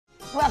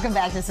Welcome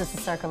back to Sister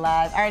Circle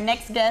Live. Our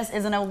next guest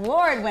is an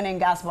award-winning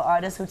gospel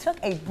artist who took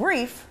a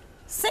brief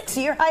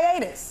 6-year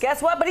hiatus.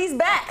 Guess what? But he's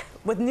back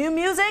with new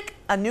music,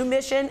 a new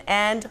mission,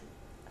 and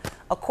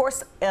of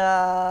course,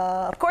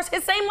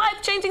 his same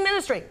life-changing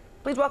ministry.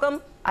 Please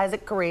welcome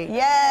Isaac Carree.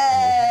 Yes.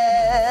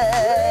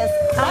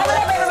 Clap it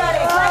up, everybody.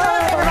 Clap it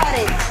up,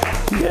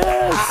 everybody.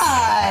 Yes.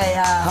 Hi.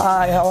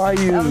 Hi, how are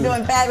you? I'm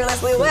doing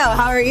fabulously well.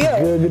 How are you?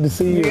 Good to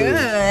see you. Good.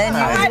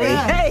 How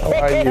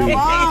are you? Come on.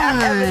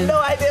 I have no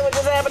idea what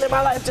just happened in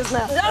my life just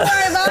now. Don't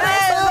worry about it.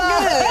 It's all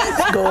good.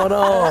 What's going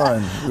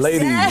on,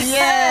 ladies?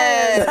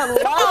 Yes.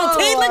 Hello.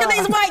 Teeth. Look at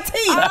these white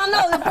teeth. I don't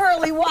know, the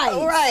pearly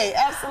white. Right.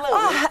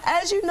 Absolutely.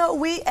 As you know,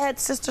 we at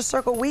Sister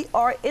Circle, we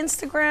are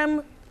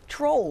Instagram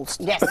trolls.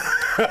 Yes.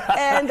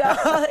 And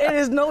it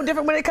is no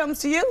different when it comes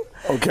to you.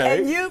 Okay.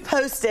 And you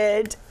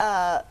posted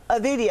a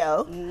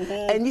video,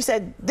 and you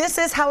said, "This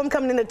is how I'm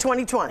coming into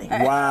 2020."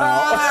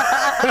 Wow.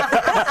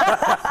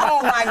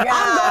 Oh my God.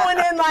 I'm going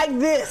in like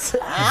this. Just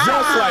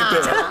like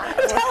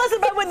that. Tell us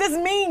about what this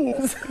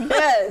means.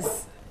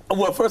 Yes.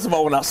 Well, first of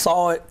all, when I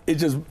saw it,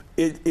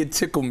 it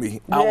tickled me.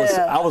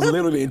 I was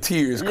literally in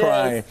tears,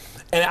 crying.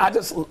 And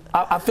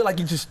I feel like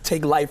you just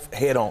take life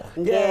head on.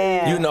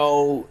 Yeah. You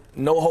know,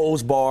 no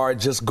holds barred,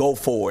 just go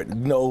for it. You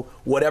know,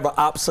 whatever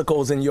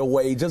obstacles in your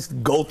way,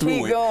 just go through it.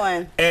 Keep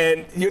going.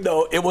 And, you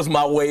know, it was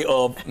my way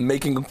of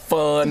making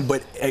fun,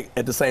 but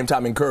at the same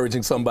time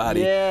encouraging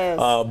somebody. Yes.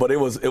 But it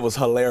was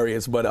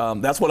hilarious.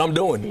 But that's what I'm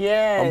doing.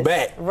 Yes. I'm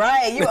back.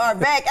 Right, you are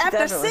back after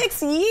Definitely.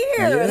 6 years.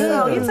 Yeah.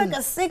 So you took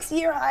a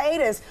 6-year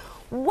hiatus.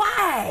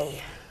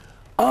 Why?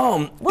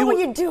 What were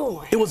you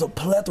doing? It was a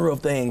plethora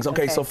of things.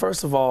 Okay, so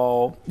first of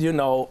all, you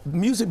know,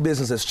 music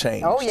business has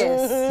changed. Oh,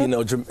 yes.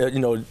 You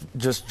know,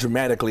 just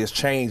dramatically it's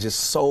changed. It's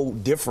so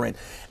different.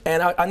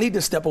 And I need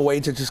to step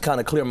away to just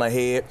kind of clear my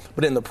head.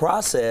 But in the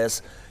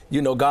process,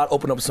 you know, God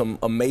opened up some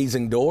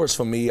amazing doors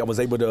for me. I was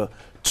able to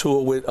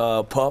tour with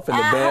Puff and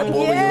the Bad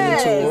Boy Reunion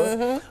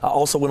Tour. I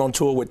also went on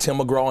tour with Tim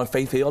McGraw and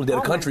Faith Hill, did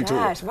a country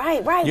tour.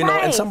 Right. You know,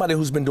 and somebody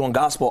who's been doing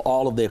gospel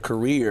all of their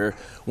career,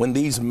 when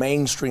these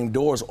mainstream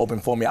doors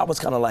opened for me, I was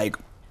kind of like,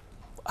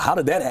 how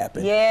did that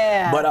happen?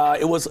 Yeah. But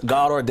it was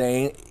God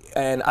ordained,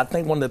 and I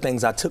think one of the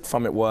things I took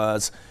from it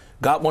was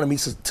God wanted me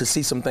to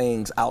see some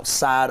things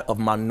outside of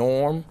my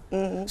norm,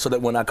 so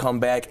that when I come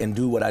back and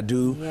do what I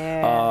do,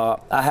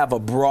 I have a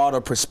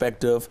broader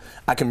perspective.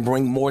 I can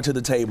bring more to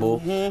the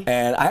table,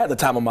 and I had the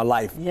time of my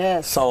life.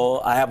 Yes. So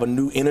I have a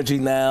new energy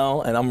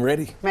now, and I'm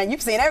ready. Man,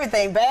 you've seen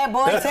everything. Bad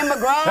Boy, Tim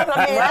McGraw.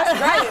 I mean, that's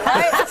great,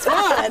 right? That's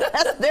fun.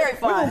 That's very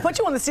We're gonna fun. put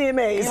you on the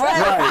CMAs.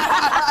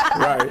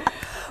 Right.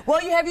 Well,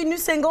 you have your new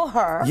single,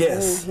 Her.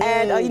 Yes.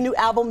 And your new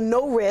album,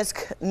 No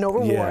Risk, No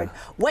Reward. Yeah.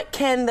 What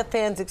can the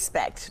fans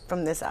expect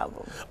from this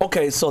album?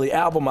 Okay, so the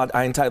album, I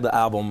entitled the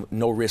album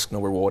No Risk, No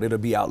Reward. It'll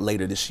be out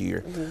later this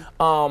year.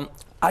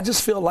 I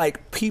just feel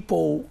like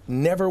people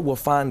never will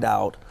find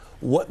out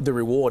what the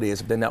reward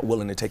is if they're not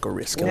willing to take a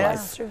risk in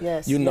life. True.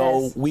 Yes. You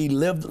know, we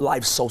live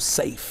life so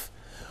safe,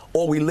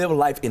 or we live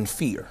life in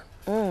fear.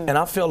 And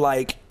I feel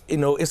like, you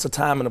know, it's a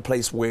time and a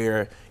place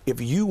where if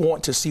you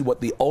want to see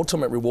what the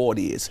ultimate reward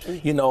is,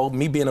 you know,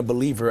 me being a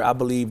believer, I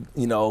believe,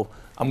 you know,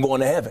 I'm going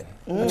to heaven.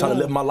 I'm trying to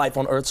live my life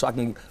on earth so I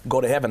can go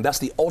to heaven. That's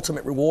the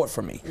ultimate reward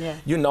for me. Yeah.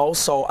 You know,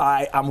 so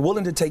I'm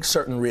willing to take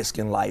certain risks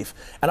in life.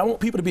 And I want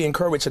people to be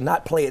encouraged to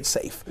not play it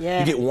safe. Yeah.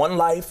 You get one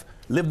life,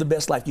 live the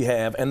best life you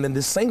have. And then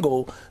this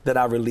single that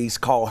I released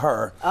called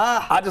Her,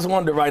 I just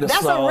wanted to write a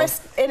That's song. a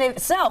risk in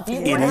itself. You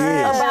It want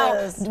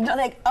about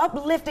like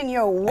uplifting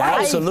your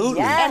wife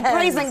Absolutely. and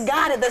praising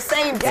God at the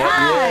same time.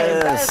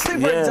 Yes, That is super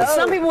yes. dope.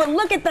 Some people would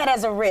look at that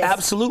as a risk.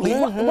 Absolutely.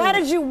 Why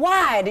did you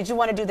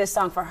want to do this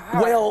song for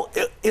her? Well,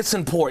 it's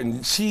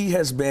important. She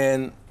has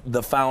been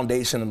the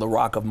foundation and the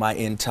rock of my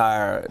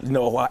entire, you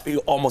know,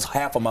 almost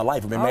half of my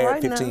life. I've been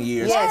married 15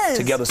 years, Yes.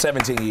 together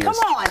 17 years.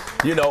 Come on.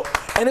 You know,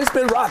 and it's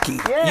been rocky.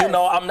 Yes. You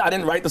know, I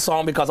didn't write the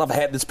song because I've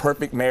had this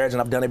perfect marriage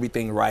and I've done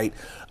everything right.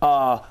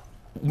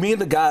 Me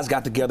and the guys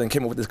got together and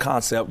came up with this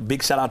concept.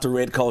 Big shout out to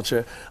Red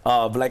Culture,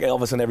 Black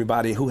Elvis and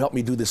everybody who helped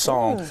me do this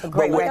song. a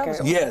great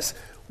record. Yes.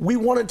 We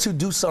wanted to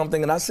do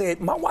something, and I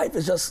said, my wife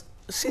is just,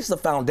 she's the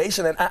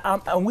foundation,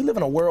 and we live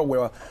in a world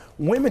where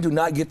women do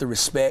not get the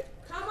respect,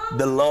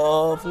 the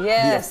love,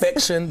 Yes. the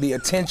affection, the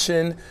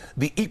attention,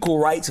 the equal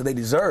rights that they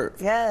deserve.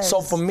 Yes.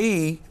 So for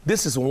me,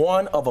 this is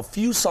one of a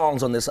few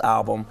songs on this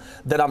album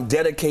that I'm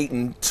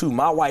dedicating to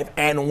my wife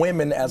and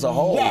women as a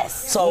whole. Yes.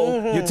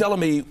 So you're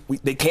telling me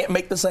they can't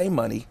make the same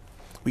money.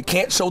 We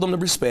can't show them the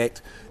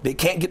respect. They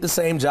can't get the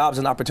same jobs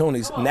and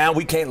opportunities. Now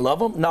we can't love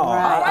them? No,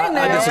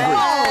 I disagree.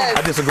 Yes.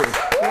 I disagree.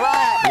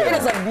 Right. Yeah.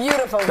 It is a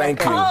beautiful Thank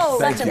record. you. Oh,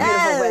 Thank such you. a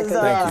beautiful Yes.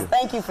 record. Thank you.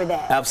 Thank you for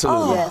that.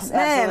 Absolutely. Yes, Man,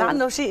 absolutely. I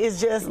know she is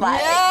just like.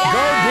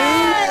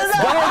 Yes.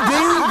 Go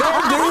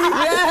D.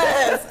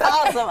 Yes.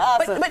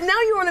 Awesome. But now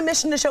you're on a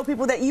mission to show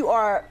people that you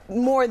are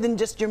more than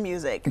just your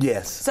music.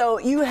 Yes. So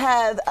you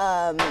have,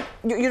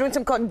 you're doing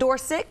something called Door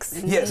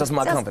 6? Yes, that's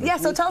my company. Yeah,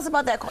 so tell us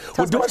about that. Tell Well, us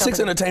about Door your 6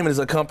 company. Entertainment is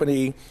a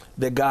company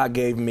that God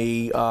gave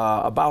me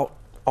about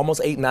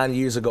almost 8-9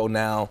 years ago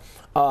now.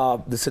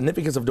 the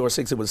significance of door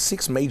 6, it was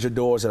 6 major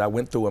doors that I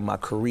went through in my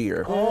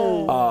career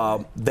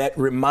that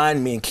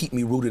remind me and keep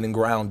me rooted and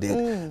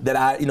grounded. That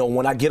I,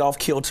 when I get off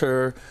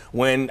kilter,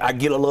 when I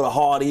get a little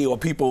hardy or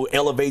people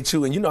elevate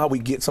you, and you know how we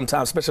get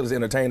sometimes, especially as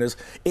entertainers,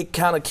 it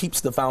kind of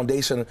keeps the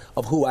foundation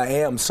of who I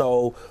am.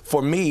 So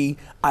for me,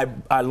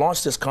 I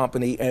launched this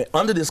company, and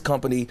under this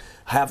company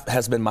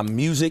has been my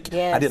music.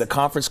 Yes. I did a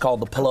conference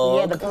called The Plug.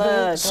 Yeah, The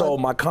Plug. So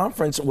my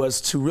conference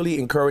was to really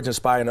encourage,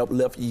 inspire, and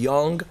uplift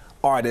young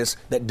artists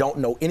that don't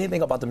know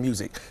anything about the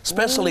music.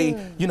 Especially,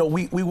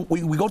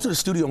 we go to the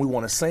studio and we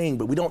want to sing,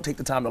 but we don't take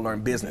the time to learn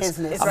business.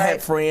 I've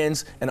had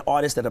friends and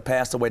artists that have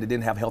passed away that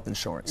didn't have health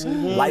insurance,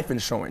 life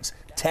insurance,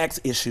 tax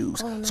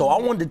issues. So I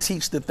wanted to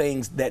teach the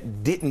things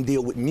that didn't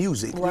deal with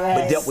music,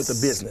 but dealt with the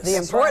business. The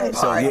important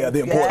part. So, yeah, the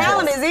important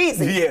part. Talent is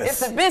easy.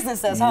 Yes. It's the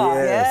business that's hard.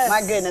 Yes.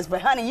 My goodness.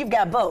 But honey, you've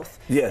got both.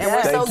 Yes. And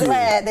we're Thank so you.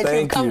 glad that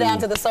you've come you. down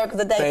to the circle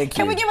today. Thank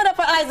Can you. we give it up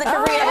for Isaac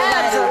Carree?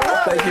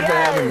 Thank you for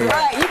having me.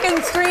 Right. You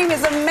can stream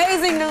his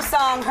amazing new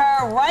song,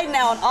 Her, right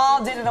now on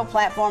all digital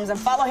platforms, and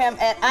follow him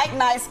at Ike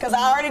Nice, because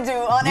I already do,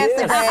 on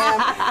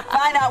Instagram.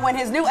 Find out when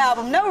his new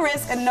album, No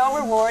Risk and No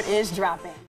Reward, is dropping.